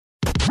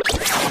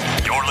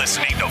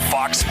listening to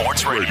Fox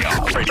Sports Radio.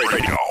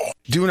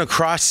 Doing a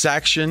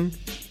cross-section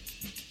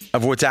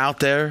of what's out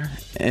there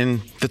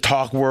in the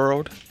talk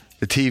world,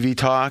 the TV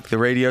talk, the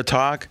radio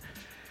talk,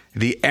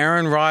 the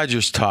Aaron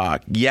Rodgers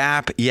talk,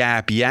 yap,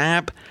 yap,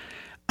 yap.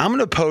 I'm going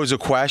to pose a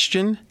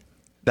question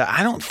that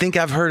I don't think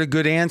I've heard a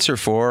good answer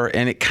for,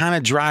 and it kind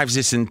of drives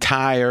this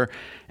entire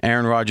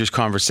Aaron Rodgers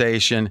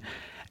conversation.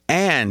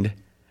 And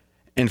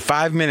in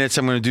 5 minutes,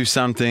 I'm going to do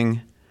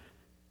something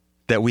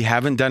that we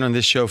haven't done on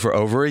this show for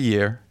over a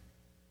year.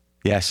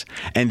 Yes.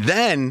 And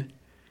then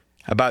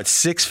about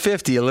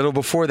 6:50, a little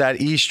before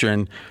that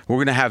Eastern, we're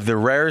going to have the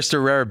rarest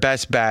of rare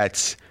best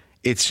bets.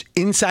 It's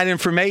inside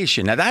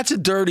information. Now, that's a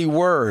dirty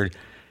word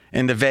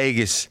in the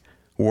Vegas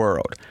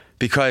world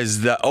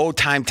because the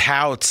old-time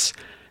touts,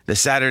 the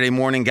Saturday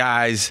morning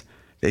guys,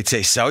 they'd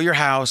say, sell your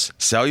house,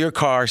 sell your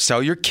car,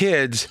 sell your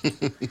kids.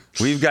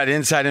 We've got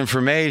inside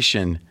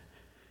information.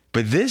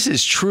 But this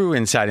is true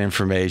inside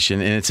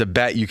information, and it's a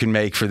bet you can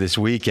make for this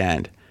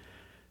weekend.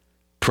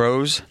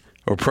 Pros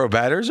or pro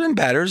bettors and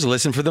bettors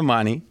listen for the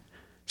money.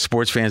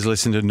 Sports fans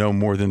listen to no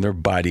more than their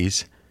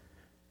buddies.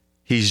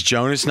 He's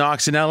Jonas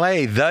Knox in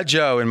L.A., the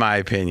Joe, in my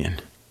opinion.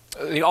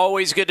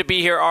 Always good to be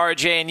here,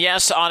 RJ. And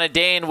yes, on a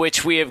day in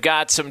which we have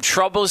got some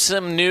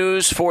troublesome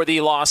news for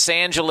the Los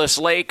Angeles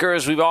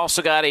Lakers. We've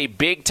also got a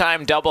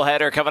big-time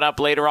doubleheader coming up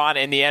later on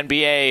in the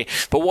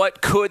NBA. But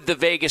what could the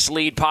Vegas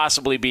lead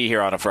possibly be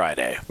here on a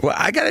Friday? Well,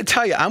 I got to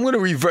tell you, I'm going to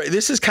revert.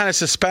 This is kind of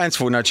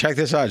suspenseful. Now, check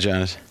this out,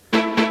 Jonas.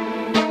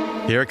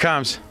 Here it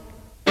comes.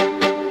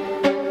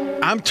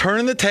 I'm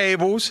turning the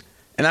tables,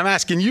 and I'm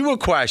asking you a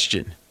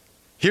question.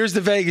 Here's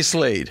the Vegas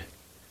lead.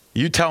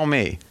 You tell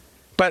me.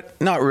 But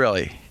not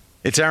really.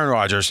 It's Aaron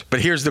Rodgers,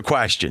 but here's the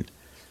question.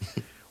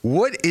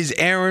 What is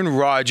Aaron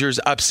Rodgers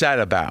upset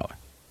about?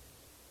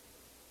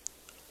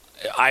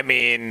 I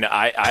mean,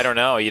 I don't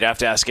know. You'd have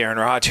to ask Aaron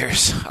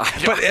Rodgers.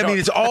 I mean,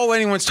 it's all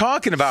anyone's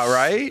talking about,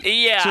 right?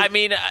 Yeah, I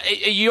mean,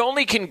 you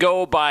only can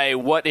go by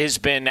what has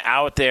been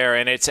out there,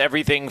 and it's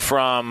everything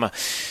from...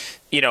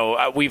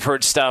 we've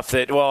heard stuff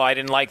that, I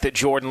didn't like that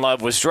Jordan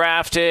Love was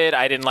drafted.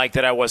 I didn't like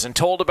that I wasn't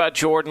told about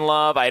Jordan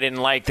Love. I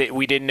didn't like that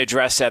we didn't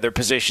address other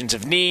positions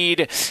of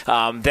need.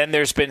 Then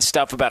there's been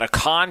stuff about a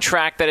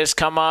contract that has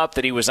come up,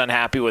 that he was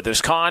unhappy with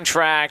his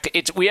contract.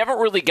 We haven't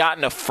really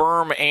gotten a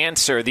firm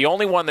answer. The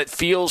only one that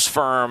feels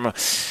firm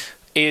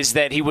is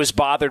that he was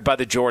bothered by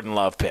the Jordan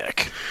Love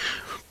pick.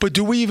 But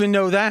do we even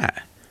know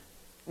that?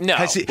 No.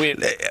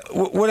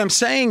 What I'm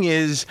saying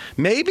is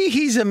maybe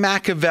he's a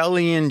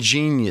Machiavellian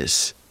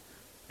genius.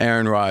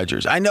 Aaron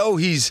Rodgers. I know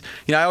he's,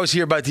 I always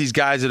hear about these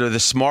guys that are the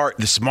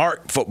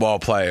smart football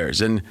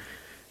players. And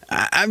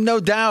I have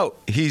no doubt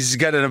he's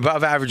got an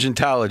above average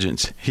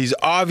intelligence. He's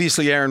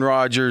obviously, Aaron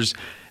Rodgers,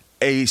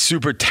 a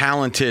super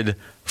talented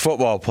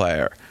football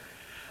player.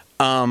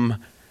 But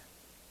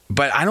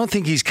I don't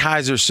think he's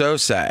Kaiser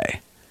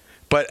Sose.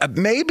 But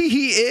maybe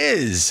he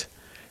is,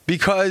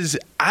 because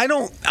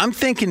I'm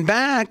thinking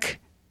back.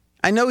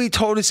 I know he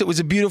told us it was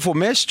a beautiful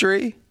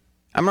mystery.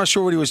 I'm not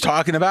sure what he was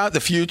talking about,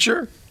 the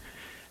future.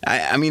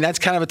 I mean, that's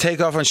kind of a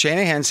takeoff on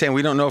Shanahan saying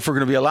we don't know if we're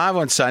going to be alive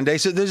on Sunday.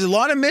 So there's a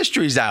lot of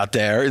mysteries out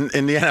there in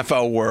the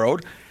NFL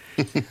world.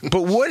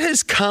 But what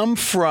has come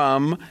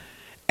from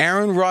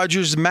Aaron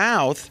Rodgers'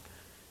 mouth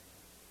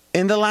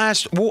in the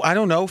last,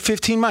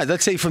 15 months?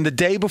 Let's say from the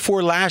day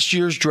before last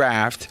year's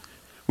draft,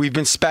 we've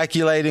been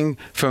speculating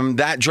from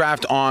that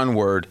draft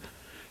onward.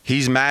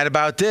 He's mad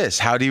about this.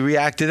 How do you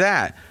react to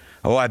that?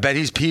 Oh, I bet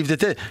he's peeved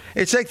at this.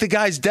 It's like the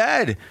guy's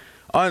dead.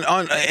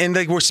 And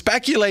we're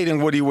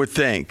speculating what he would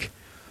think.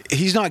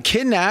 He's not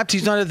kidnapped.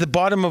 He's not at the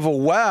bottom of a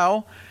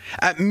well.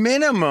 At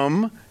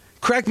minimum,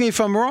 correct me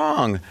if I'm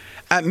wrong,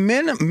 at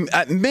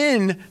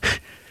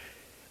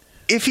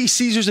if he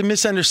sees there's a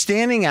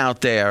misunderstanding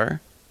out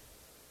there,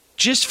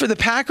 just for the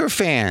Packer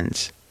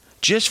fans,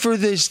 just for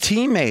his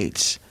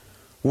teammates,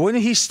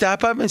 wouldn't he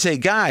step up and say,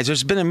 guys,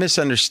 there's been a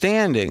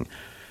misunderstanding.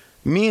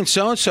 Me and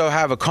so-and-so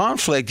have a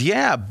conflict.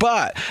 Yeah,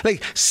 but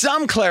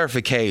some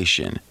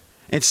clarification.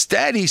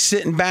 Instead, he's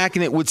sitting back,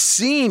 and it would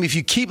seem if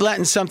you keep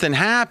letting something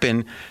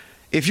happen,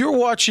 if you're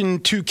watching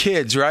two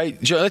kids, right?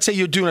 Let's say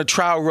you're doing a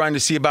trial run to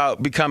see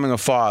about becoming a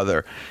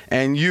father,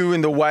 and you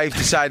and the wife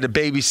decide to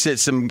babysit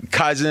some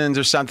cousins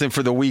or something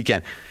for the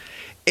weekend.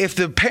 If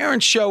the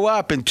parents show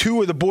up and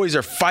two of the boys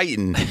are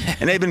fighting,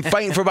 and they've been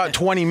fighting for about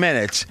 20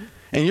 minutes,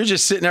 and you're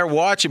just sitting there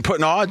watching,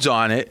 putting odds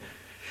on it,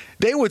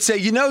 they would say,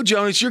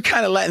 Jonas, you're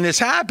kind of letting this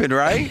happen,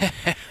 right?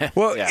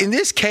 Well, yeah. In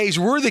this case,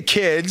 we're the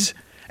kids.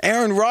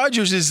 Aaron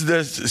Rodgers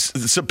is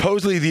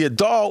supposedly the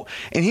adult,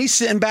 and he's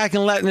sitting back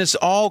and letting us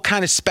all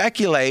kind of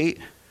speculate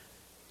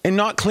and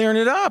not clearing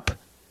it up,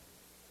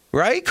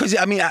 right? Because,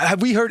 have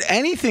we heard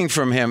anything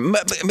from him?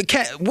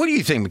 What do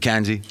you think,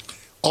 Mackenzie?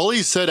 All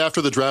he said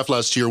after the draft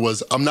last year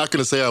was, I'm not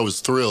going to say I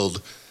was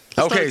thrilled.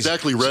 That's not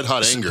exactly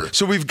red-hot anger.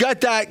 So we've got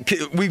that.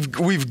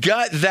 We've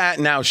got that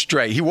now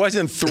straight. He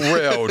wasn't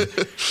thrilled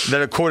that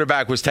a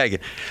quarterback was taken.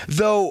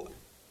 Though,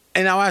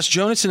 and I'll ask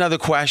Jonas another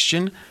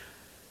question.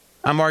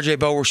 I'm RJ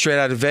Bo. We're straight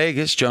out of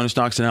Vegas. Jonas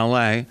Knox in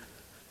L.A.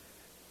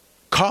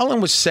 Colin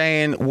was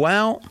saying,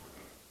 well,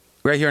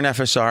 right here in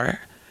FSR,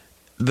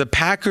 the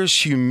Packers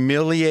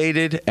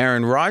humiliated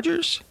Aaron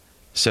Rodgers,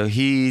 so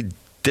he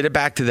did it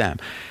back to them.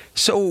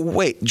 So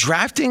wait,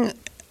 drafting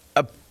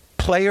a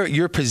player at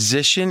your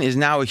position is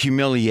now a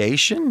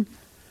humiliation?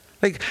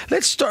 Like,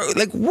 let's start.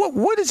 Like,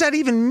 what does that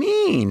even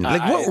mean?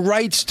 Like, what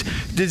rights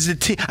does the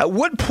team? At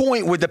what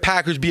point would the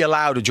Packers be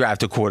allowed to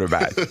draft a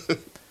quarterback?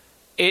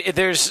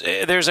 There's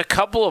a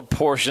couple of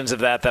portions of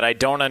that I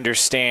don't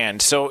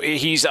understand. So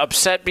he's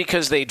upset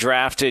because they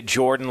drafted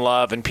Jordan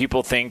Love, and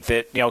people think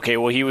that, okay,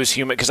 well, he was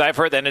human. Because I've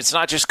heard that, and it's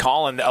not just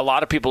Colin. A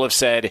lot of people have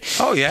said,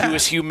 oh, yeah, he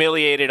was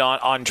humiliated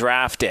on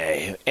draft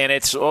day. And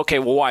it's, okay,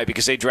 well, why?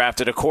 Because they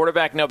drafted a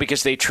quarterback? No,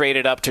 because they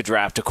traded up to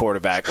draft a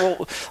quarterback.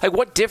 Well, like,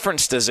 what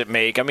difference does it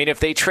make? I mean, if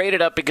they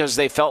traded up because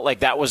they felt like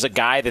that was a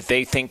guy that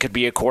they think could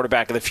be a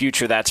quarterback of the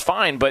future, that's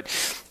fine. But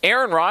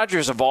Aaron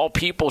Rodgers, of all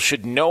people,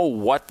 should know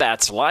what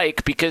that's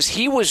like, because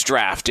he was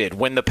drafted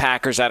when the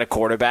Packers had a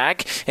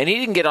quarterback, and he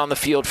didn't get on the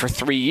field for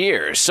 3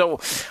 years. So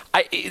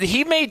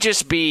he may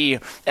just be,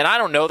 and I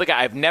don't know the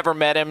guy. I've never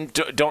met him.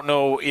 Don't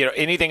know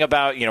anything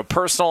about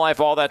personal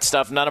life, all that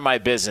stuff. None of my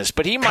business.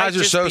 But he might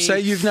just be. Say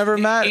you've never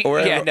met?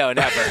 No,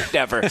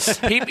 never.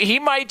 He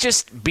might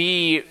just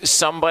be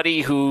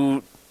somebody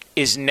who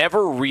is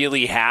never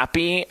really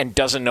happy and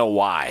doesn't know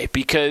why.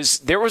 Because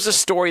there was a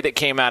story that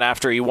came out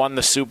after he won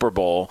the Super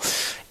Bowl,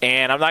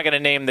 and I'm not going to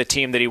name the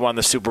team that he won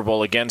the Super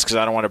Bowl against because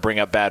I don't want to bring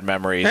up bad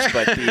memories.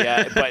 But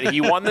but he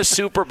won the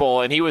Super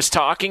Bowl, and he was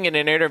talking in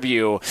an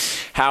interview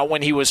how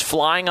when he was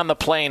flying on the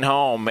plane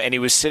home and he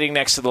was sitting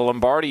next to the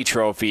Lombardi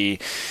Trophy,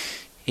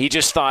 he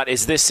just thought,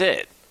 is this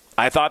it?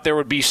 I thought there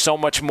would be so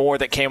much more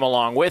that came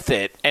along with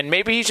it. And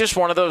maybe he's just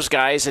one of those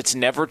guys that's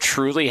never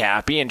truly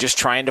happy and just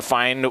trying to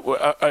find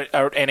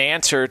an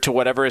answer to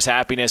whatever his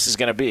happiness is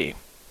going to be.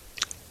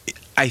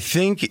 I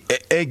think,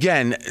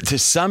 again, to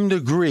some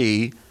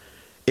degree,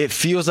 it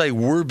feels like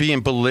we're being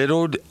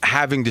belittled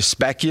having to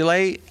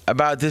speculate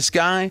about this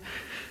guy.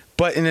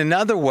 But in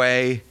another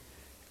way,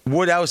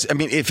 what else? I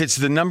mean, if it's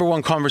the number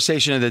one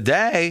conversation of the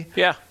day,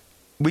 yeah,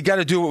 we got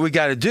to do what we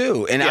got to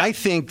do. And I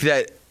think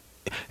that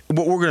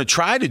what we're going to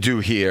try to do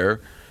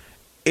here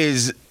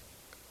is,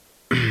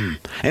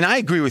 and I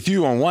agree with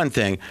you on one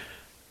thing,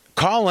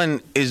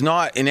 Colin is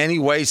not in any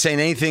way saying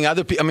anything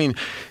other people. I mean,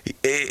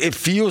 it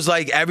feels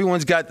like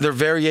everyone's got their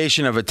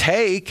variation of a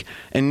take,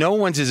 and no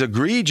one's as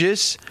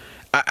egregious.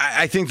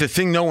 I think the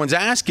thing no one's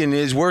asking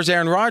is, where's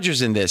Aaron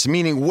Rodgers in this?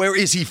 Meaning, where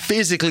is he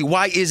physically?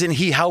 Why isn't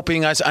he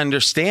helping us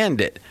understand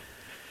it?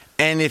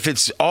 And if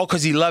it's all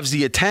because he loves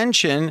the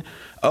attention,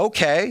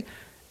 okay.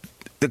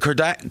 The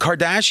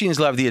Kardashians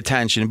love the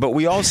attention, but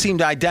we all seem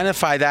to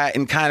identify that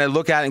and kind of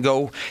look at it and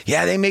go,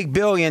 yeah, they make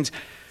billions.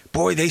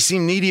 Boy, they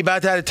seem needy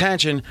about that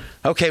attention.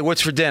 Okay, what's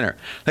for dinner?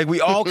 Like,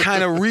 we all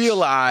kind of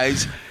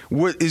realize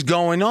what is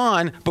going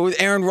on, but with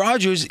Aaron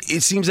Rodgers,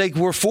 it seems like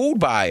we're fooled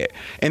by it.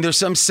 And there's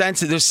some sense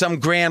that there's some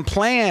grand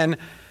plan,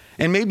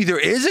 and maybe there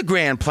is a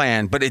grand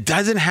plan, but it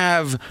doesn't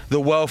have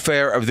the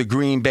welfare of the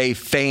Green Bay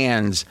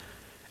fans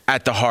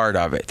at the heart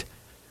of it.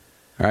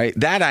 All right,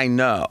 that I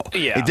know.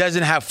 Yeah. It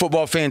doesn't have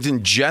football fans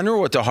in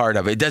general at the heart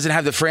of it. It doesn't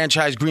have the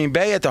franchise Green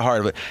Bay at the heart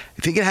of it.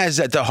 I think it has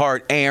at the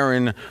heart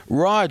Aaron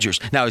Rodgers.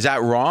 Now, is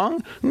that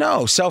wrong?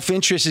 No.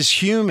 Self-interest is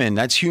human.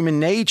 That's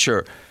human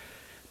nature.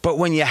 But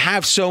when you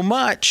have so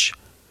much,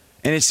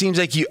 and it seems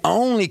like you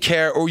only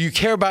care, or you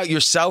care about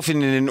yourself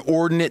in an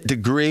inordinate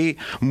degree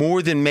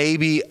more than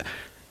maybe.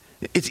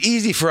 It's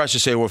easy for us to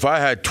say, well, if I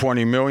had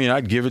 $20 million,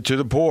 I'd give it to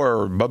the poor,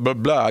 or blah, blah,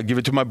 blah. I'd give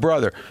it to my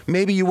brother.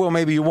 Maybe you will,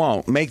 maybe you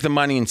won't. Make the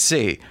money and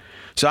see.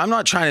 So I'm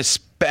not trying to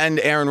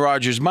spend Aaron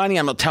Rodgers' money.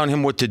 I'm not telling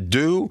him what to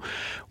do.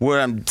 What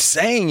I'm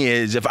saying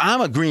is, if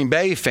I'm a Green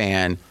Bay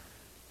fan,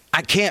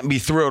 I can't be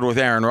thrilled with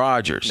Aaron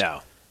Rodgers.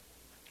 No.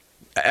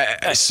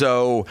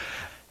 So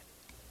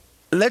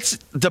let's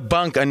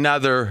debunk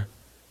another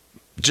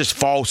just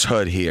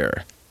falsehood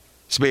here.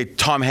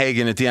 It's Tom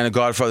Hagen at the end of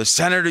Godfather.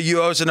 Senator,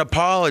 you owe us an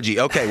apology.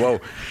 Okay,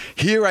 well,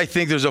 here I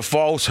think there's a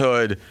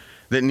falsehood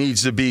that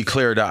needs to be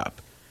cleared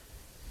up.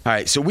 All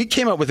right, so we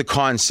came up with a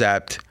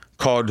concept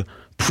called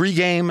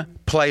pregame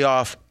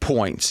playoff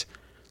points.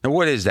 Now,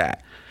 what is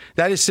that?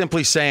 That is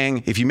simply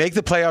saying if you make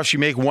the playoffs, you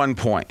make 1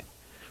 point.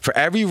 For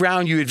every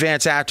round you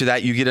advance after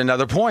that, you get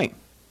another point.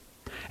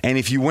 And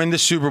if you win the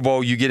Super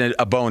Bowl, you get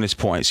a bonus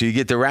point. So you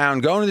get the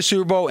round going to the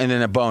Super Bowl and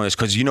then a bonus,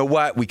 because you know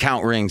what? We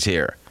count rings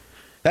here.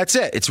 That's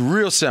it. It's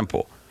real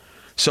simple.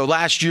 So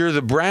last year,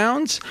 the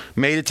Browns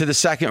made it to the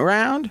second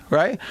round,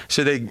 right?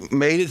 So they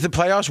made it to the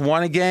playoffs,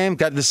 won a game,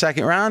 got to the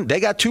second round. They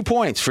got 2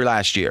 points for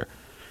last year.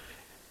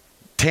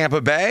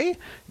 Tampa Bay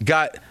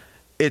got,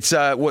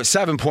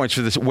 7 points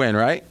for this win,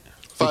 right?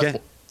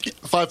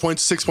 5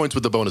 points, 6 points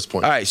with the bonus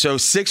point. All right, so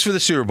 6 for the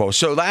Super Bowl.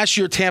 So last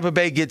year, Tampa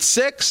Bay gets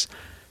 6,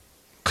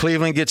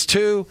 Cleveland gets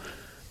 2,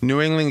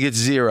 New England gets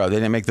 0. They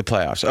didn't make the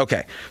playoffs.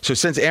 Okay, so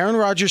since Aaron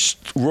Rodgers'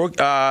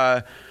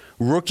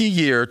 rookie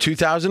year,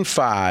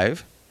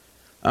 2005.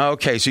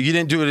 Okay, so you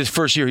didn't do it his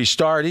first year he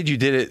started. You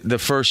did it the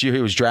first year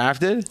he was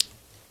drafted?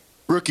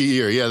 Rookie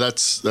year, yeah,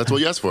 that's what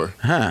you asked for.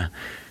 Huh.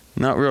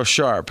 Not real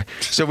sharp.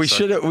 So we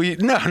should have.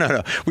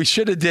 No. We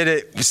should have did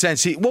it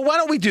since he. Well, why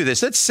don't we do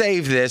this? Let's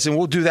save this, and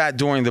we'll do that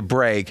during the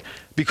break.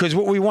 Because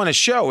what we want to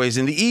show is,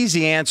 and the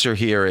easy answer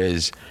here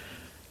is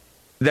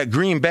that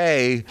Green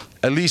Bay,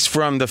 at least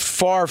from the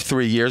Favre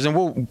 3 years, and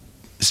we'll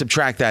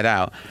subtract that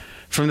out,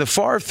 from the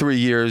Favre 3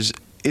 years,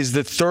 is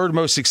the third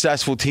most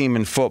successful team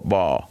in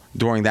football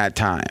during that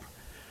time.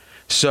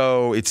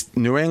 So it's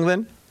New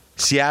England,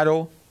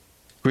 Seattle,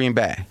 Green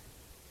Bay,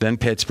 then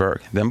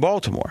Pittsburgh, then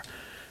Baltimore.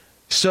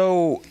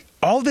 So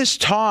all this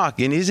talk,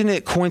 and isn't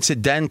it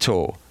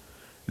coincidental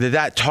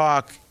that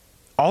talk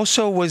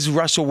also was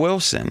Russell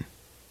Wilson,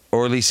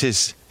 or at least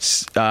his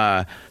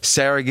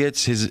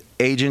surrogates, his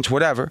agents,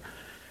 whatever,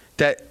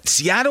 that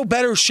Seattle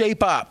better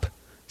shape up.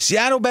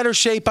 Seattle better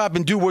shape up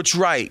and do what's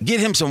right. Get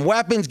him some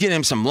weapons, get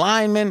him some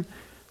linemen.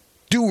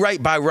 Do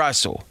right by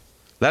Russell.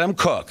 Let him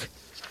cook.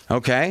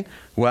 Okay?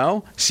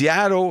 Well,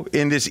 Seattle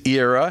in this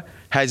era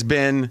has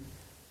been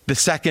the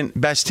second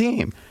best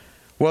team.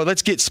 Well,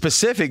 let's get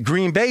specific.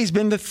 Green Bay's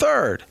been the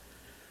third.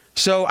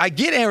 So I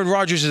get Aaron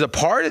Rodgers as a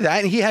part of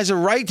that, and he has a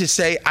right to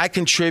say, I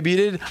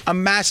contributed a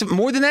massive,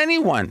 more than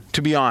anyone,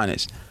 to be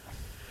honest.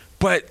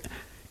 But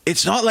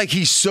it's not like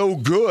he's so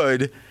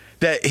good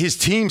that his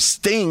team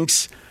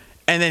stinks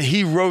and then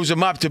he rose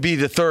them up to be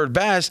the third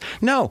best.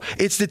 No,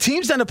 it's the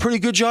team's done a pretty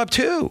good job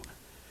too.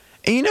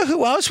 And you know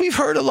who else we've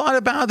heard a lot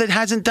about that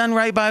hasn't done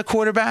right by a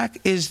quarterback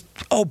is,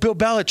 Bill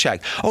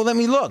Belichick. Let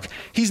me look.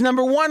 He's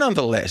number one on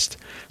the list.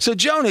 So,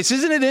 Jonas,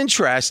 isn't it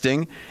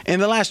interesting? In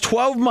the last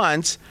 12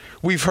 months,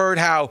 we've heard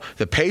how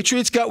the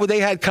Patriots got what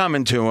they had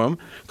coming to them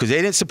because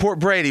they didn't support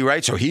Brady,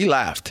 right? So he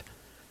left,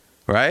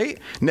 right?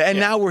 And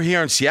now we're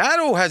hearing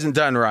Seattle hasn't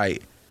done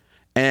right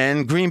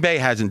and Green Bay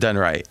hasn't done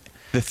right.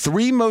 The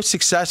three most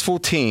successful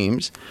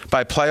teams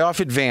by playoff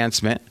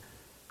advancement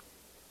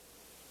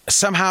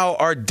somehow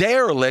are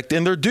derelict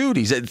in their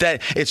duties.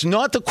 That it's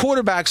not the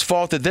quarterback's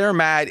fault that they're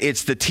mad.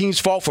 It's the team's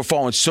fault for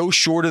falling so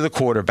short of the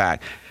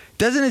quarterback.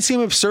 Doesn't it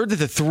seem absurd that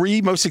the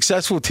three most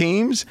successful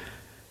teams,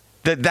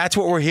 that's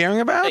what we're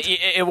hearing about?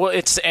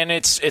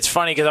 It's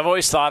funny because I've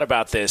always thought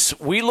about this.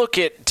 We look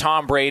at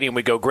Tom Brady and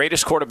we go,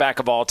 greatest quarterback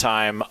of all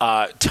time,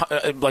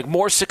 like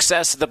more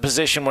success at the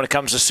position when it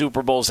comes to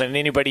Super Bowls than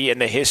anybody in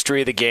the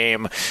history of the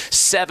game,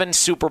 7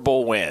 Super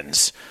Bowl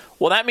wins.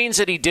 Well, that means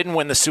that he didn't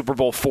win the Super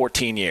Bowl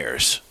 14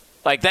 years.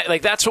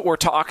 That's what we're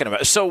talking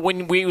about. So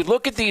when we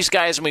look at these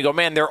guys and we go,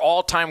 man, they're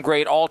all-time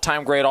great,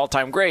 all-time great,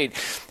 all-time great,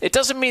 it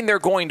doesn't mean they're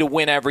going to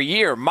win every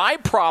year. My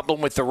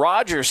problem with the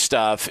Rodgers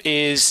stuff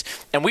is,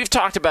 and we've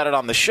talked about it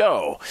on the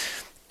show,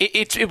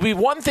 it'd be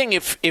one thing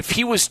if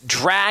he was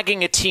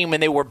dragging a team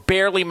and they were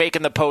barely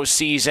making the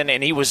postseason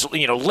and he was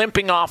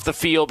limping off the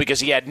field because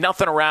he had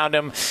nothing around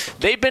him.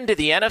 They've been to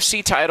the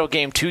NFC title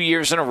game 2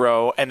 years in a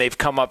row and they've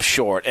come up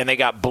short and they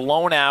got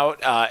blown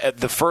out at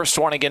the first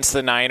one against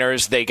the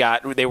Niners. They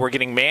were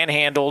getting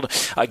manhandled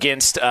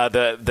against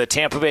the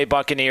Tampa Bay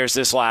Buccaneers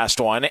this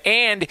last one,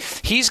 and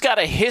he's got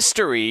a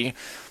history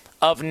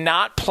of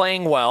not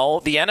playing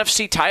well. The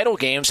NFC title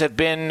games have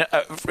been,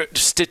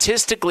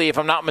 statistically, if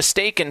I'm not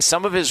mistaken,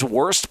 some of his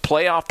worst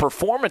playoff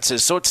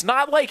performances. So it's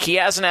not like he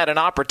hasn't had an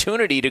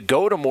opportunity to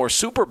go to more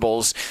Super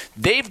Bowls.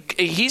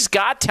 He's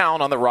got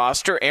talent on the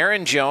roster.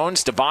 Aaron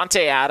Jones,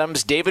 Devontae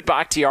Adams, David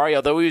Bakhtiari,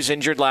 although he was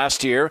injured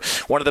last year,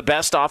 one of the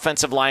best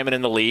offensive linemen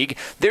in the league.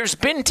 There's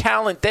been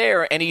talent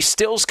there, and he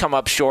still's come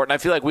up short, and I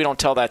feel like we don't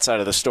tell that side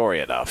of the story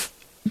enough.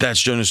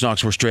 That's Jonas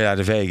Knox. We're straight out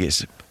of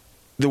Vegas.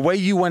 The way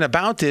you went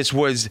about this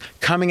was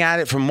coming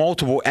at it from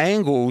multiple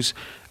angles,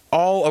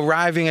 all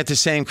arriving at the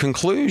same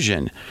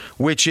conclusion,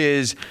 which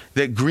is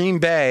that Green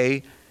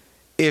Bay,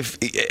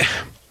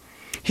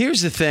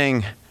 here's the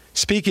thing,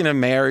 speaking of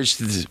marriage,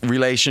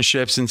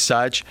 relationships and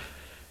such,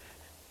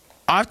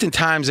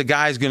 oftentimes a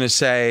guy's going to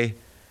say,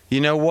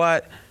 you know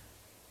what,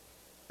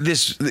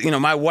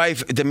 my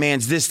wife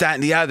demands this, that,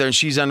 and the other, and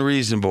she's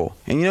unreasonable.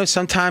 And,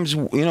 sometimes,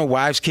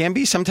 wives can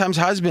be, sometimes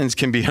husbands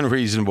can be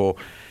unreasonable.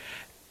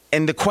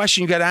 And the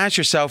question you got to ask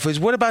yourself is,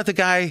 what about the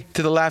guy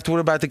to the left?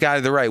 What about the guy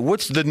to the right?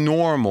 What's the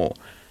normal?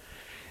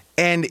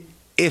 And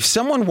if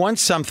someone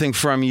wants something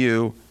from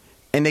you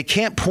and they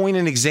can't point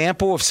an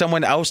example of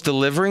someone else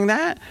delivering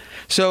that.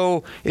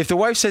 So if the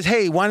wife says,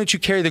 hey, why don't you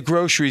carry the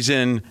groceries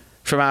in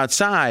from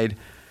outside?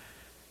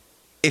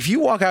 If you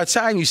walk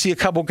outside and you see a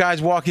couple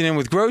guys walking in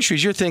with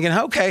groceries, you're thinking,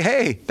 okay,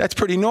 hey, that's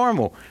pretty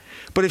normal.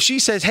 But if she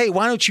says, hey,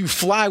 why don't you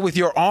fly with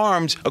your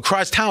arms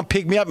across town,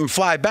 pick me up and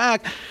fly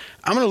back,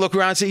 I'm going to look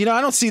around and say, I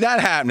don't see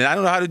that happening. I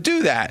don't know how to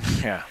do that.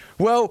 Yeah.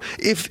 Well,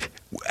 if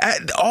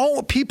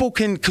all people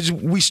can, because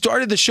we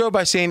started the show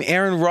by saying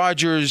Aaron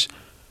Rodgers,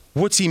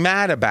 what's he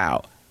mad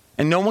about?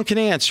 And no one can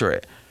answer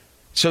it.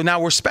 So now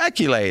we're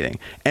speculating.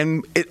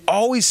 And it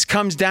always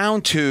comes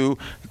down to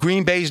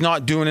Green Bay's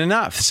not doing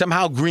enough.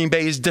 Somehow Green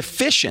Bay is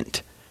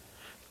deficient.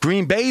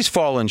 Green Bay's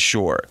fallen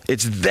short.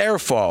 It's their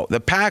fault,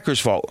 the Packers'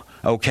 fault.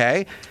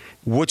 Okay?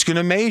 What's going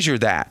to measure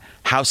that?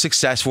 How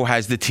successful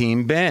has the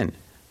team been?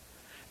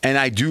 And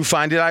I do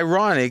find it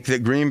ironic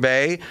that Green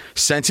Bay,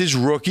 since his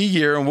rookie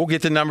year, and we'll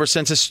get the number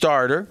since a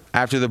starter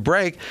after the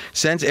break,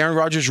 since Aaron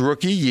Rodgers'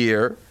 rookie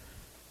year,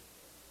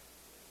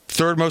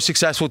 third most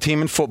successful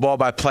team in football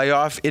by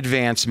playoff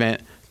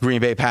advancement,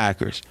 Green Bay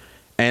Packers.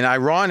 And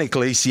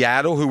ironically,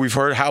 Seattle, who we've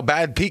heard how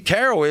bad Pete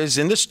Carroll is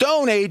in the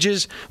Stone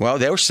Ages, well,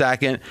 they were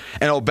second.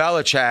 And old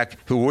Belichick,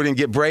 who wouldn't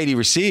get Brady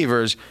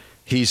receivers,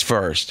 he's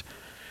first.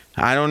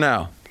 I don't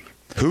know.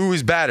 Who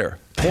is better?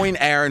 Point,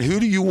 Aaron. Who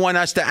do you want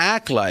us to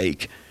act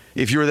like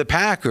if you're the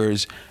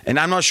Packers? And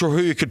I'm not sure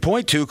who you could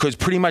point to because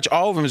pretty much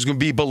all of them is going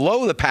to be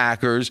below the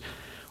Packers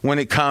when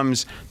it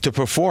comes to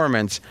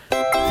performance.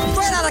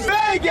 Straight out of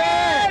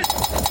Vegas!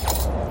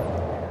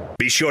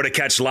 Be sure to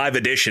catch live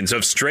editions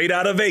of Straight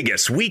Outta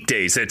Vegas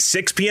weekdays at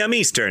 6 p.m.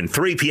 Eastern,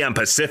 3 p.m.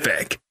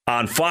 Pacific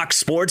on Fox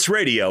Sports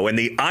Radio and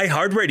the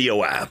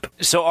iHeartRadio app.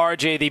 So,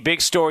 RJ, the big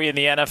story in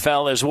the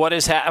NFL is what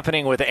is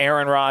happening with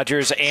Aaron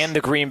Rodgers and the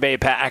Green Bay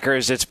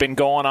Packers. It's been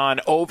going on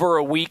over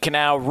a week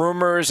now.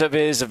 Rumors of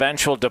his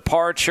eventual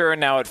departure.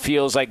 Now it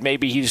feels like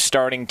maybe he's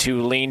starting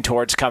to lean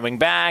towards coming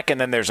back. And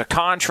then there's a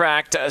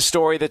contract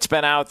story that's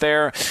been out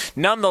there.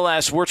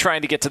 Nonetheless, we're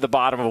trying to get to the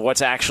bottom of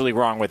what's actually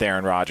wrong with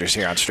Aaron Rodgers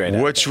here on Straight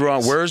Outta What's Vegas.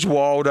 wrong? Where's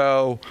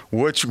Waldo?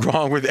 What's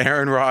wrong with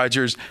Aaron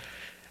Rodgers?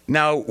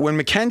 Now, when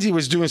Mackenzie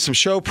was doing some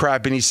show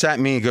prep and he sent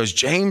me, he goes,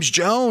 James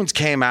Jones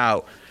came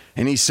out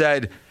and he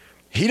said,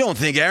 he don't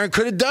think Aaron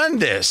could have done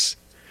this.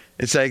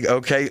 It's like,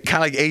 okay,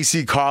 kind of like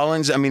AC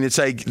Collins. I mean, it's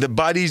like the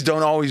buddies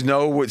don't always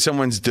know what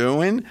someone's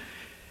doing.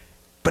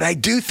 But I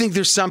do think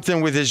there's something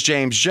with this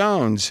James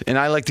Jones, and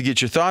I'd like to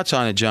get your thoughts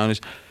on it,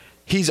 Jonas.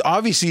 He's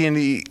obviously in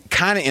the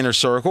kind of inner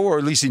circle, or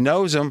at least he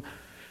knows him.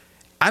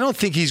 I don't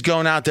think he's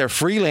going out there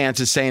freelance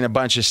and saying a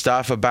bunch of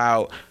stuff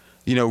about,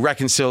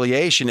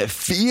 reconciliation. It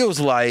feels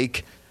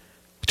like,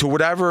 to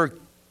whatever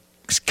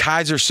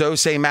Kaiser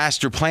Sose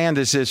master plan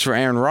this is for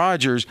Aaron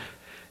Rodgers,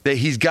 that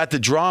he's got the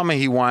drama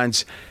he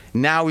wants.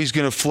 Now he's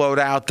going to float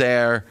out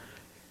there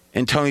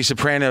in Tony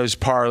Soprano's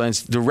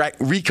parlance,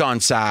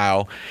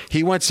 reconcile.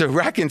 He wants to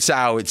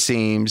reconcile, it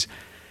seems.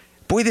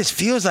 Boy, this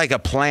feels like a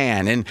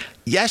plan. And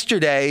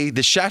yesterday,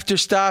 the Schefter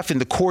stuff and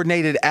the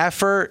coordinated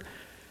effort,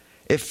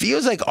 it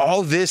feels like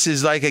all this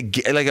is like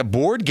a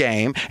board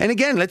game. And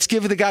again, let's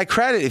give the guy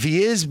credit. If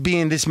he is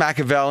being this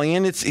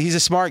Machiavellian, he's a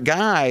smart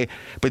guy.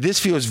 But this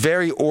feels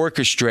very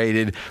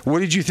orchestrated. What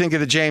did you think of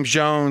the James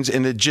Jones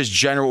and the just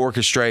general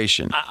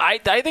orchestration?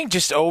 I think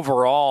just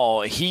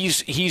overall,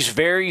 he's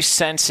very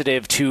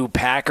sensitive to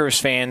Packers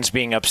fans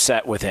being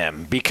upset with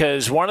him.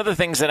 Because one of the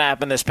things that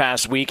happened this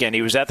past weekend,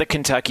 he was at the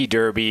Kentucky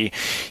Derby.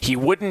 He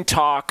wouldn't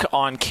talk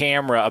on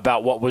camera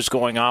about what was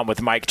going on with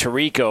Mike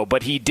Tirico,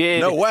 but he did.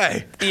 No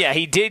way. Yeah,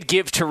 he did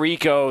give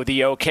Tirico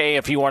the okay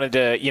if he wanted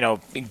to,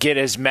 get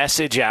his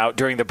message out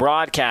during the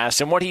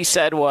broadcast. And what he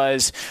said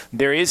was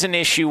there is an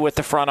issue with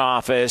the front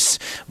office,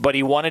 but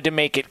he wanted to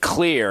make it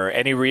clear.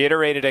 And he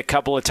reiterated a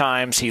couple of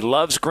times he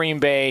loves Green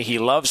Bay. He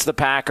loves the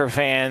Packer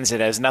fans.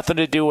 It has nothing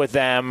to do with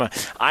them.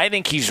 I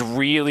think he's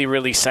really,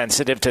 really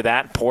sensitive to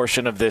that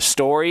portion of this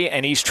story.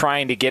 And he's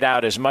trying to get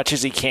out as much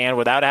as he can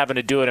without having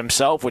to do it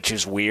himself, which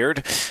is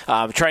weird.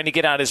 Trying to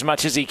get out as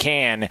much as he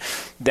can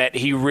that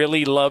he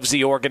really loves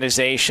the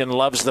organization,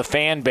 loves the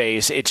fan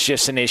base. It's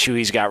just an issue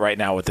he's got right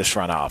now with this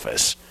front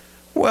office.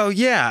 Well,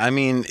 yeah. I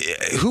mean,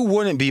 who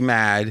wouldn't be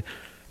mad?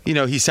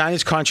 He signed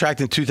his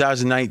contract in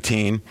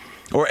 2019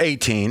 or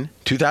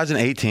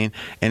 2018,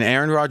 and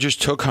Aaron Rodgers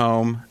took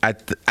home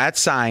at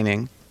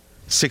signing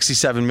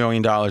 $67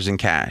 million in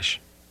cash.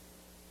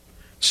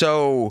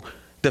 So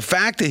the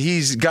fact that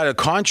he's got a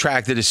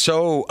contract that is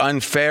so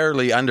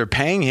unfairly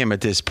underpaying him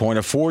at this point,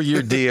 a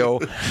 4-year deal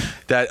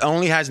that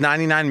only has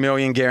 $99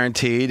 million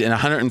guaranteed and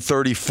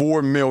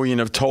 $134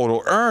 million of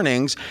total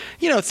earnings,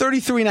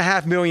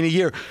 $33.5 million a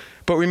year.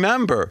 But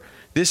remember,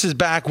 this is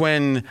back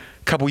when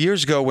a couple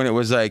years ago when it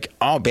was like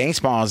all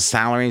baseball's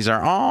salaries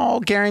are all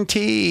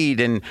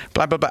guaranteed and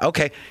blah, blah, blah.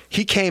 Okay,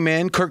 he came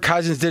in. Kirk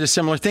Cousins did a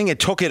similar thing and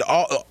took it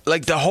all,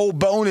 like the whole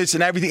bonus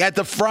and everything at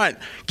the front.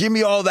 Give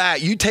me all that.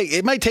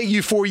 It might take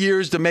you 4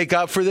 years to make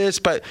up for this,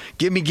 but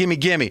give me.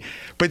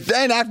 But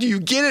then after you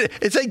get it,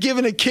 it's like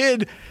giving a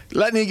kid,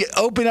 letting him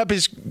open up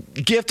his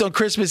gift on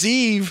Christmas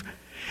Eve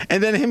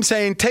and then him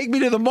saying, take me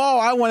to the mall.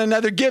 I want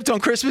another gift on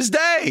Christmas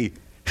Day.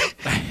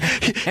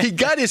 He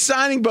got his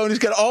signing bonus,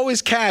 got all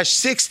his cash,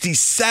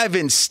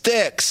 67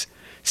 sticks,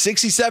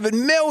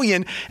 $67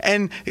 million.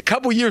 And a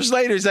couple years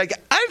later, he's like,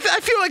 I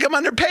feel like I'm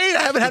underpaid.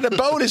 I haven't had a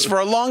bonus for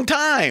a long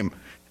time.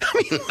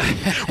 I mean,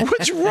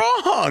 what's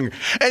wrong?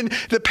 And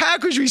the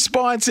Packers'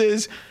 response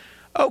is,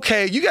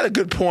 okay, you got a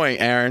good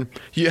point, Aaron.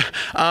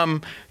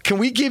 Can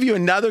we give you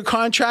another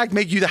contract,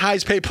 make you the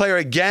highest paid player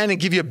again, and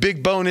give you a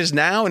big bonus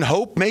now and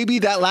hope maybe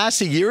that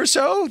lasts a year or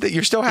so, that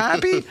you're still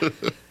happy?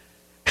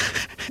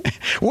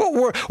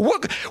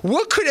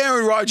 What could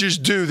Aaron Rodgers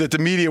do that the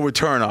media would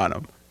turn on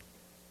him?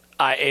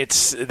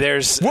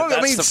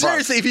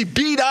 Seriously, if he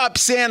beat up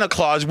Santa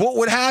Claus, what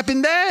would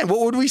happen then?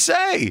 What would we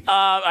say?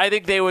 I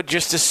think they would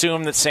just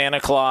assume that Santa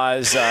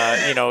Claus,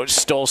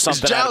 stole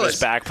something out of his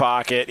back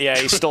pocket. Yeah,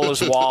 he stole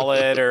his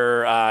wallet,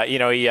 or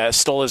he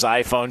stole his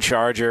iPhone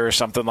charger or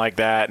something like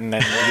that, and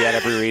then he had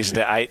every reason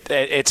to.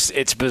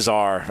 It's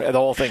bizarre. The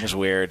whole thing's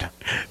weird.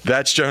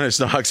 That's Jonas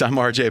Knox. I'm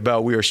RJ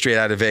Bell. We are Straight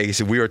Outta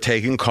Vegas, and we are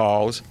taking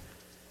calls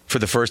for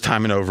the first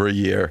time in over a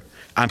year.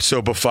 I'm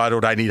so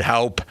befuddled. I need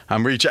help.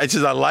 This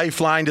is a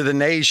lifeline to the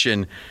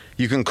nation.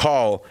 You can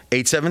call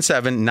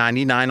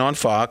 877-99 on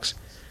Fox.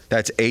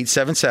 That's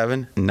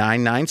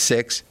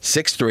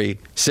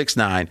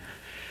 877-996-6369.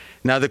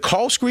 Now, the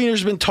call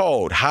screener's been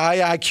told, high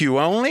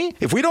IQ only.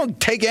 If we don't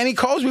take any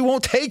calls, we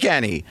won't take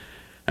any.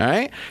 All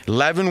right?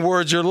 11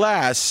 words or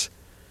less.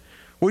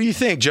 What do you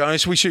think,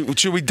 Jonas?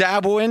 Should we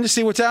dabble in to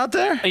see what's out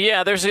there?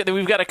 Yeah,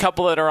 we've got a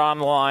couple that are on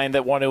the line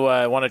that want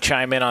to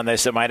chime in on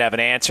this that might have an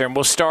answer. And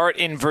we'll start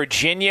in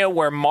Virginia,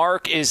 where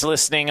Mark is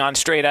listening on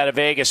Straight Outta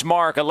Vegas.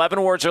 Mark,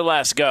 11 words or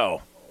less,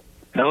 go.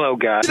 Hello,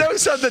 guys. You know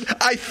something?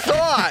 I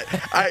thought,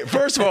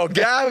 first of all,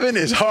 Gavin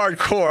is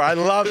hardcore. I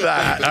love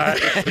that. All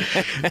right.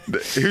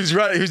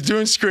 Who's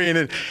doing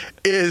screening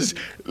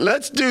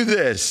let's do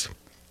this.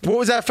 What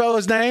was that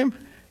fellow's name?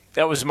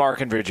 That was Mark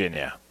in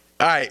Virginia.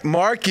 All right,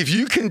 Mark, if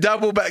you can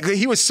double back.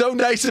 He was so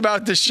nice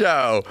about the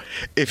show.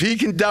 If he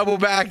can double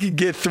back and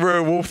get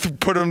through, we'll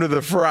put him to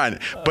the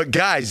front. But,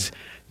 guys,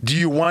 do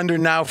you wonder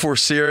now if we're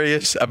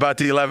serious about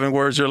the 11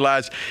 words or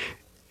less?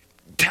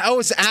 Tell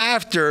us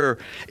after.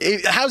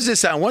 How's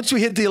this sound? Once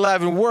we hit the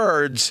 11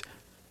 words,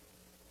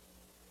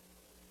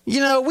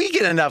 we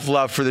get enough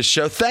love for the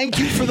show. Thank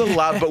you for the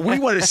love, but we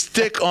want to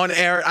stick on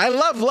Aaron. I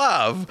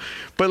love,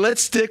 but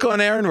let's stick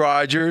on Aaron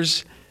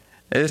Rodgers.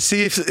 Let's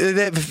see if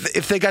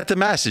they got the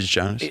message,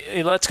 Jonas.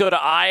 Let's go to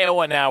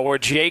Iowa now, where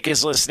Jake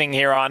is listening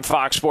here on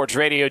Fox Sports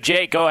Radio.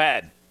 Jake, go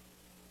ahead.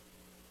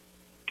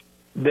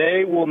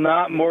 They will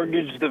not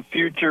mortgage the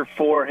future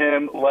for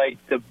him like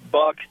the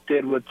Bucs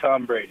did with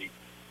Tom Brady.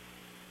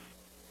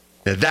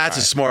 Now, that's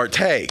a smart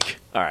take.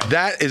 All right.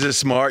 That is a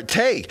smart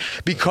take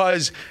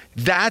because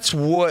that's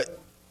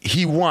what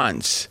he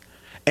wants.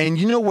 And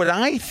you know what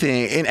I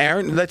think? And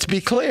Aaron, let's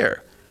be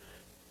clear.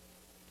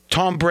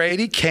 Tom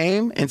Brady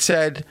came and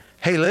said,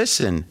 hey,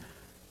 listen,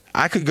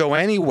 I could go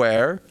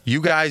anywhere.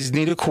 You guys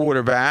need a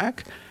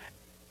quarterback.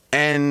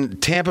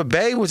 And Tampa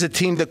Bay was a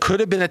team that could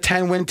have been a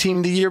 10-win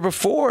team the year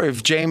before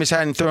if Jameis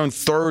hadn't thrown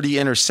 30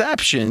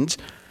 interceptions.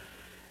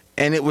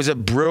 And it was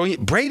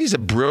Brady's a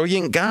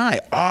brilliant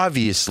guy,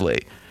 obviously.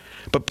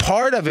 But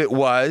part of it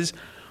was,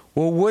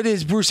 well, what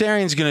is Bruce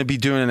Arians going to be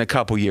doing in a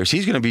couple years?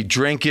 He's going to be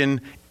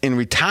drinking in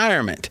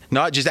retirement,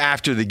 not just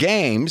after the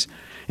games.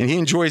 And he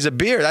enjoys a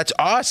beer. That's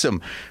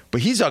awesome.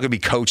 But he's not going to be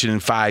coaching in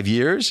 5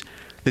 years.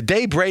 The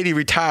day Brady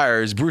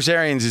retires, Bruce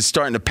Arians is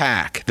starting to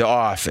pack the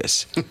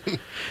office.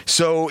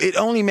 So it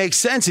only makes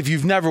sense if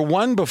you've never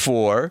won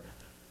before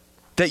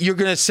that you're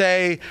going to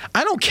say,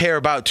 I don't care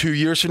about 2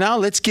 years from now.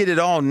 Let's get it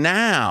all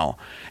now.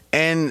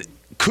 And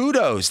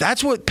kudos.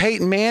 That's what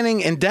Peyton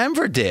Manning and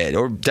Denver did,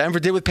 or Denver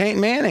did with Peyton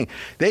Manning.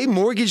 They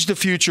mortgaged the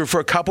future for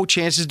a couple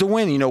chances to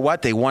win. You know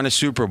what? They won a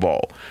Super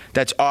Bowl.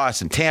 That's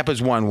awesome.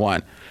 Tampa's won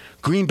one.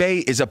 Green Bay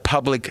is a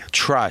public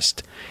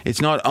trust. It's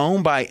not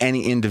owned by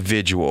any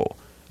individual.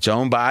 It's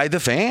owned by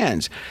the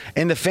fans.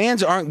 And the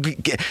fans aren't, the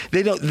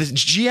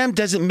GM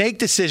doesn't make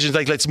decisions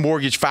like let's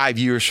mortgage 5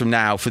 years from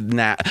now for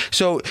now.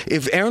 So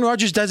if Aaron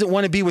Rodgers doesn't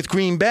want to be with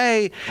Green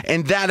Bay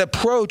and that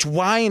approach,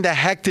 why in the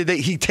heck did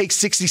he take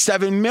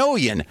 $67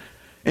 million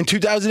in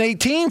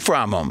 2018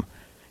 from him?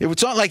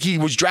 It's not like he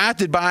was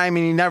drafted by him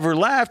and he never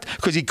left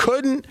because he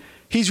couldn't.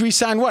 He's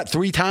re-signed,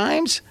 3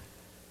 times?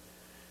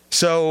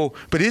 So,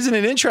 but isn't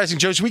it interesting,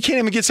 Joe? We can't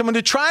even get someone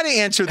to try to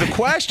answer the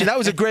question. That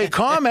was a great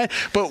comment.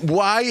 But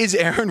why is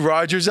Aaron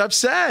Rodgers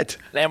upset?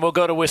 And we'll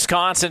go to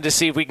Wisconsin to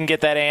see if we can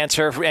get that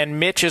answer. And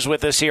Mitch is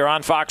with us here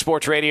on Fox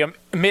Sports Radio.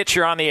 Mitch,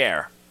 you're on the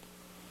air.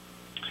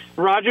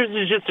 Rodgers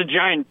is just a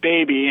giant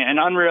baby and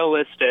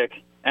unrealistic.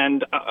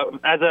 And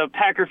as a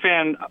Packer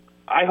fan,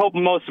 I hope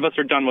most of us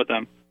are done with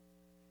him.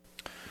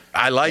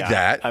 I like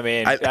that. I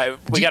mean,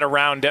 we got to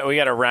round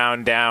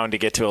down to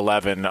get to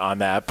 11 on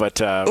that.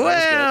 But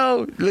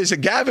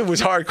listen, Gavin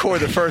was hardcore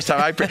the first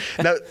time.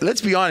 Now,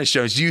 let's be honest,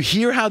 Jones. Do you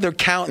hear how they're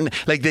counting?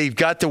 Like they've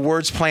got the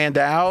words planned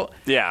out.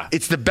 Yeah,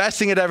 it's the best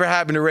thing that ever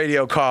happened to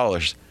radio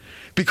callers.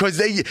 Because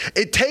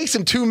it takes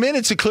them 2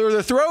 minutes to clear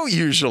their throat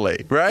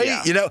usually, right?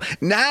 Yeah.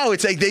 Now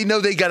it's like they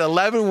know they got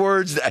 11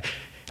 words.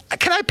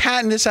 Can I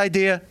patent this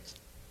idea?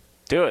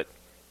 Do it.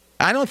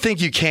 I don't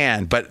think you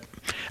can, but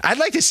I'd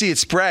like to see it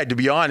spread, to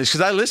be honest,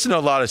 because I listen to a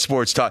lot of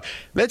sports talk.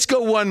 Let's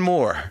go one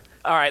more.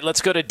 All right,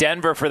 let's go to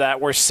Denver for that,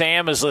 where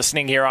Sam is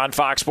listening here on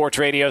Fox Sports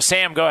Radio.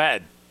 Sam, go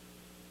ahead.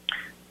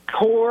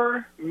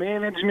 Poor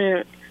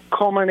management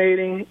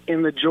culminating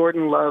in the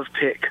Jordan Love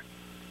pick.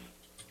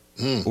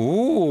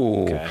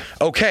 Ooh.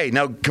 Okay,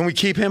 now can we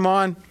keep him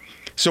on?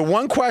 So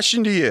one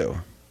question to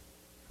you.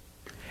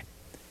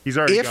 He's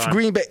already gone.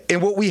 Green Bay,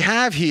 and what we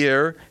have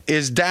here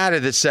is data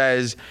that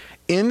says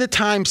in the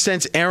time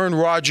since Aaron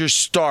Rodgers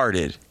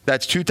started,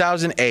 that's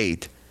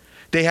 2008,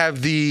 they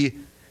have the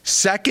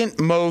second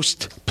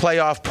most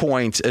playoff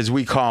points, as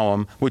we call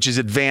them, which is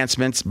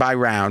advancements by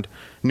round.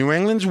 New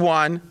England's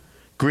 1,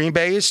 Green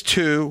Bay is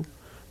 2,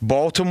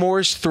 Baltimore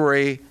is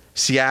 3,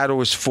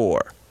 Seattle is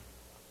 4.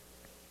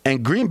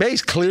 And Green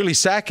Bay's clearly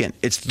second.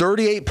 It's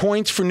 38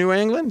 points for New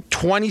England,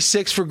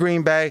 26 for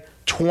Green Bay,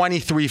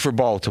 23 for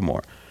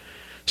Baltimore.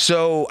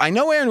 So I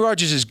know Aaron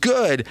Rodgers is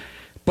good,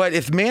 But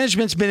if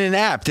management's been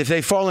inept, if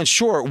they've fallen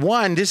short,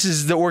 one, this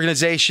is the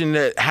organization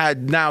that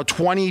had now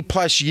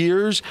 20-plus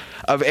years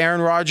of Aaron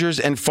Rodgers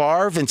and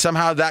Favre, and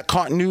somehow that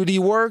continuity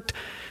worked.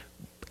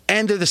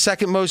 And they're the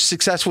second most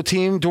successful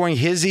team during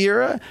his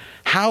era.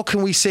 How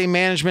can we say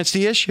management's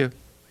the issue?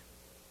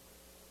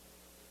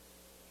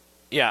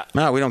 Yeah.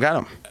 No, we don't got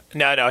him.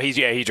 No,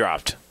 he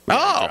dropped. He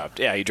dropped.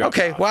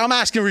 Okay, well, I'm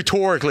asking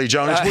rhetorically,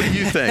 Jonas. What do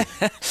you think?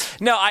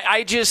 No,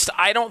 I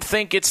don't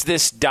think it's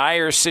this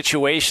dire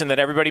situation that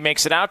everybody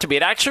makes it out to be.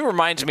 It actually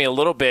reminds me a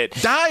little bit.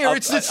 Dire?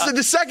 It's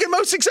the second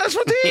most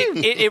successful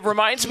team. It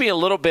reminds me a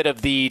little bit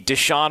of the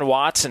Deshaun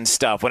Watson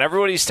stuff. When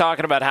everybody's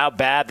talking about how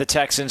bad the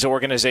Texans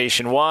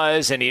organization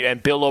was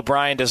and Bill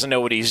O'Brien doesn't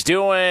know what he's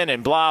doing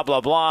and blah, blah,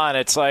 blah. And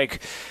it's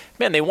like,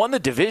 man, they won the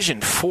division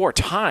 4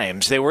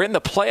 times. They were in the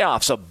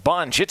playoffs a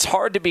bunch. It's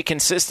hard to be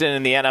consistent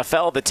in the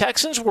NFL. The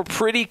Texans were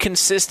pretty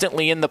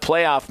consistently in the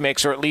playoff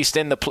mix, or at least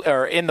in the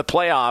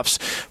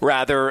playoffs,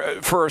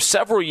 rather, for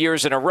several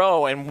years in a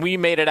row. And we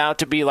made it out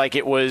to be like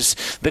it was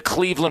the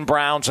Cleveland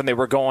Browns when they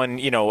were going,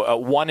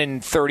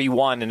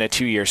 1-31 in a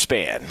 2-year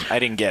span. I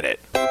didn't get it.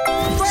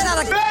 Straight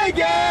out of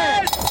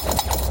Vegas!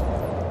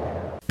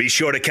 Be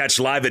sure to catch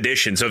live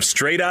editions of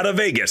Straight Outta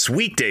Vegas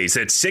weekdays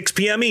at 6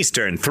 p.m.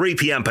 Eastern, 3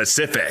 p.m.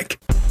 Pacific.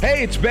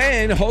 Hey, it's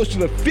Ben, host of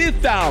the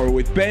Fifth Hour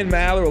with Ben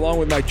Maller, along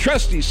with my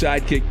trusty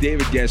sidekick,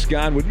 David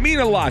Gascon. Would mean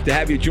a lot to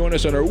have you join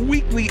us on our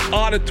weekly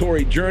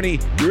auditory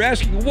journey. You're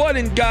asking, what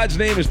in God's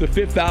name is the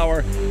Fifth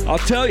Hour? I'll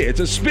tell you, it's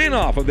a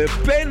spin-off of the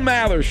Ben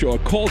Maller Show, a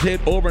cult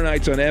hit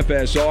overnights on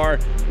FSR.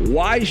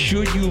 Why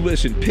should you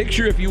listen?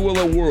 Picture, if you will,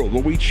 a world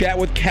where we chat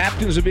with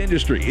captains of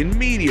industry in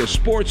media,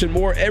 sports, and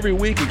more every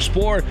week.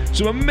 Explore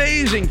some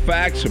amazing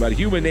facts about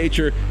human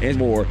nature and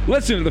more.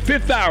 Listen to the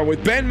Fifth Hour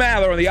with Ben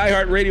Maller on the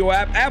iHeartRadio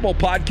app, Apple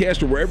Podcast,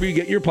 or wherever you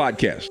get your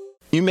podcast.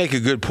 You make a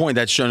good point.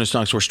 That's Jonas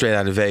Knoxville, Straight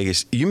Out of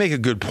Vegas. You make a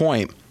good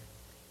point.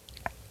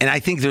 And I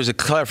think there's a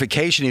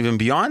clarification even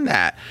beyond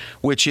that,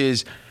 which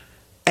is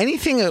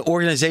anything an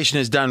organization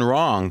has done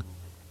wrong,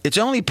 it's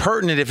only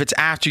pertinent if it's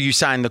after you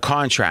sign the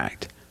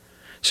contract.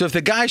 So if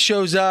the guy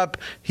shows up,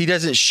 he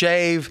doesn't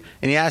shave,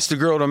 and he asks the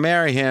girl to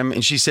marry him,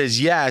 and she says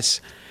yes,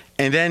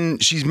 and then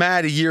she's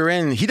mad a year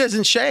in, he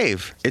doesn't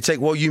shave. It's like,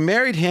 well, you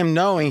married him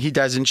knowing he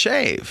doesn't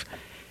shave.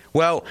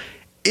 Well,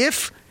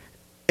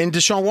 and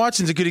Deshaun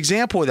Watson's a good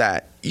example of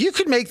that. You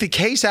could make the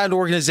case that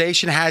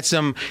organization had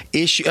some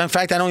issue. In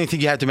fact, I don't even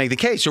think you have to make the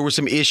case. There were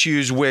some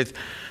issues with,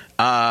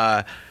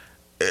 black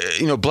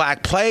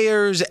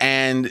players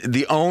and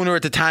the owner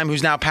at the time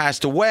who's now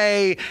passed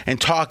away, and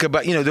talk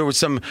about, there was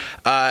some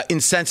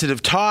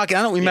insensitive talk. And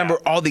I don't remember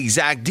all the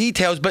exact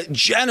details, but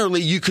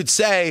generally you could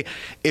say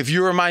if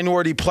you're a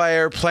minority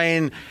player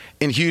playing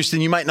in Houston,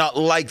 you might not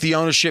like the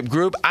ownership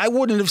group. I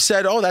wouldn't have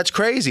said, oh, that's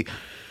crazy.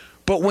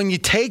 But when you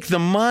take the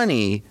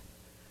money,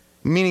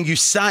 meaning you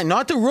sign,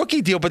 not the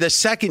rookie deal, but the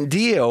second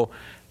deal,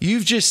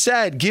 you've just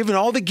said, given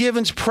all the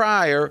givens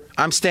prior,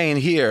 I'm staying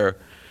here.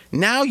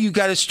 Now you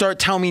got to start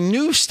telling me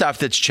new stuff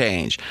that's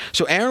changed.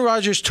 So Aaron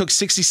Rodgers took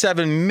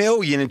 $67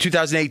 million in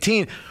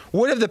 2018.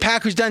 What have the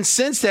Packers done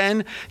since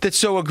then that's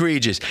so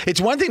egregious?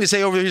 It's one thing to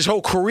say over his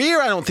whole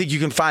career, I don't think you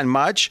can find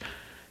much.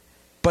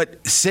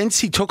 But since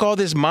he took all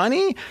this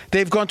money,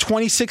 they've gone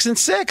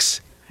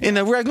 26-6. In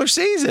the regular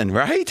season,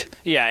 right?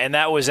 Yeah, and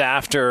that was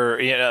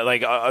after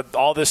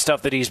all this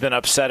stuff that he's been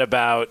upset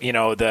about.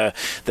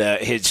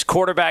 His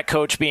quarterback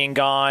coach being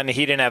gone.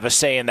 He didn't have a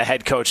say in the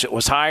head coach that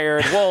was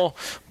hired. Well,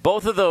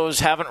 both of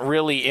those haven't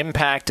really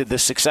impacted the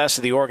success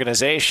of the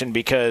organization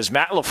because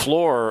Matt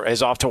LaFleur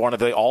is off to one of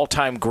the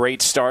all-time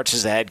great starts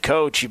as a head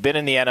coach. You've been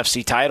in the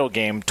NFC title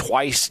game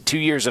twice, 2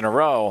 years in a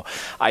row.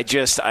 I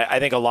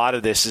think a lot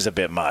of this is a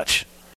bit much.